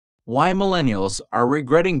Why millennials are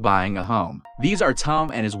regretting buying a home. These are Tom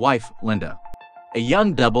and his wife, Linda, a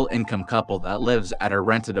young double-income couple that lives at a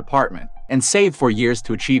rented apartment and saved for years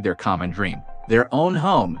to achieve their common dream, their own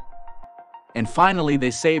home. And finally,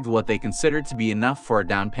 they saved what they considered to be enough for a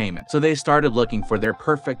down payment. So they started looking for their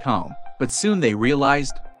perfect home. But soon they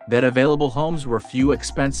realized that available homes were few,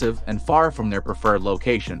 expensive, and far from their preferred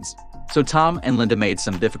locations. So Tom and Linda made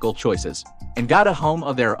some difficult choices and got a home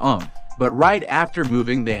of their own. But right after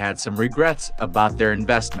moving, they had some regrets about their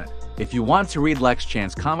investment. If you want to read Lex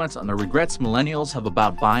Chan's comments on the regrets millennials have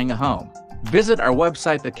about buying a home, visit our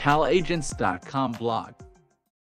website, thecalagents.com blog.